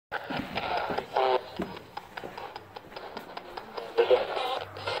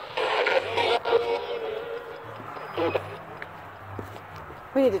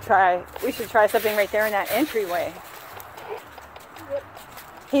We should try something right there in that entryway.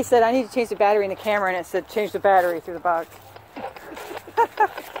 He said, I need to change the battery in the camera, and it said, change the battery through the box.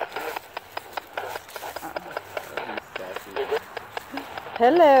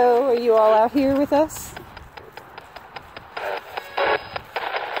 Hello, are you all out here with us?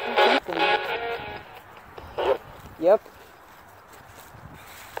 Yep.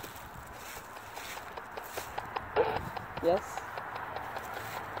 Yes.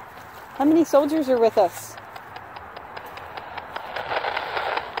 How many soldiers are with us?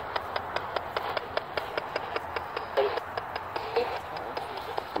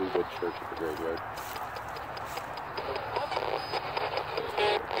 Fleetwood Church at the graveyard.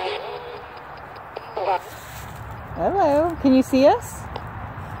 Hello, can you see us?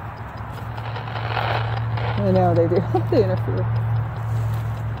 I know they do. They interfere.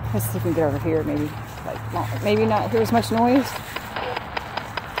 Let's see if we can get over here. Maybe not hear as much noise.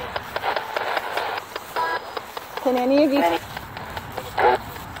 Can any of you?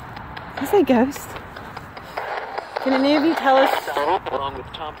 Is that a ghost? Can any of you tell us? Along with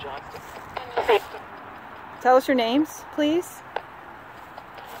Tom Johnson. Tell us your names, please.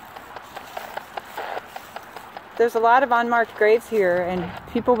 There's a lot of unmarked graves here, and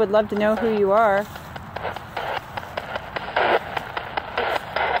people would love to know who you are.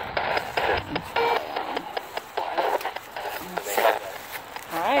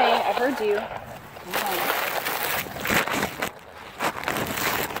 Hi, I heard you.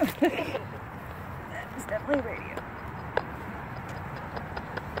 It's definitely radio.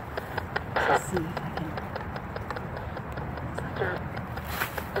 Let's see if I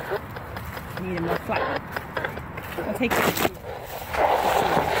can. Need a more flat one. I'll take this.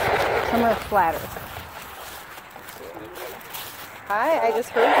 Some are flatter. Hi, I just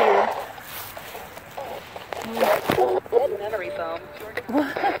heard you. Memory foam.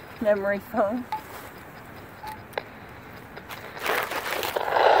 What? Memory foam.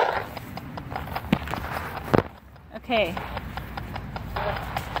 Okay.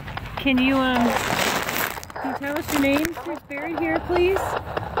 Can you tell us your names? Who's buried here, please?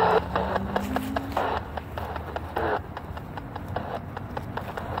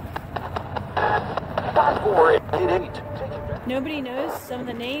 Nobody knows some of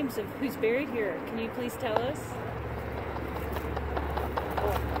the names of who's buried here. Can you please tell us?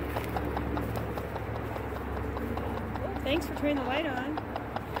 Thanks for turning the light on.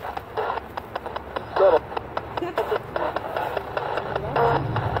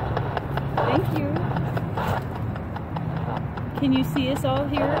 Thank you. Can you see us all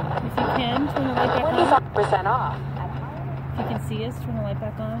here? If you can, turn the light back on. 25% off. If you can see us, turn the light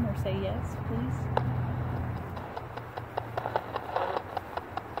back on or say yes, please.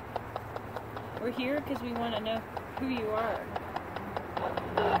 We're here because we want to know who you are.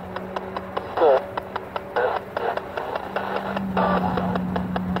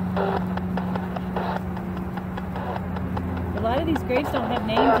 A lot of these graves don't have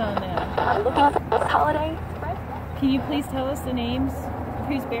names on them. I'm looking for this holiday. Can you please tell us the names of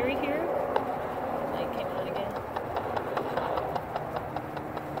who's buried here? Light came on again.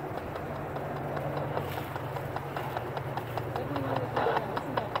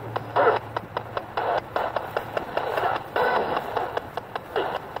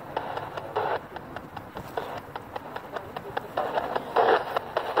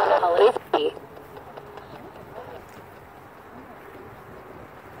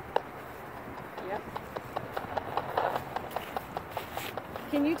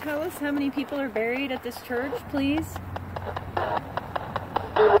 Can you tell us how many people are buried at this church, please?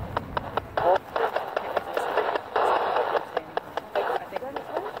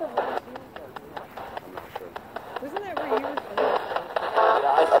 Wasn't that where you were?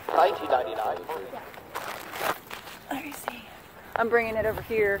 1999. Let me see. I'm bringing it over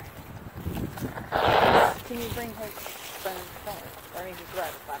here. Can you bring his phone? I mean, he's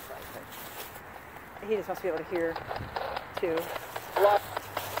right, flashlight. He just wants to be able to hear, too.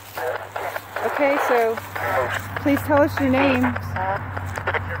 Okay, so please tell us your names.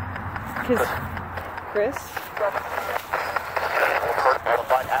 Because Chris?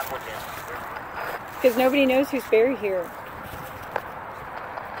 Because nobody knows who's buried here.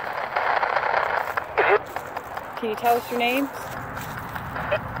 Can you tell us your names?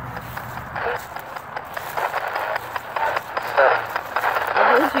 I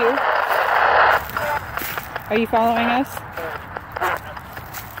heard you. Are you following us?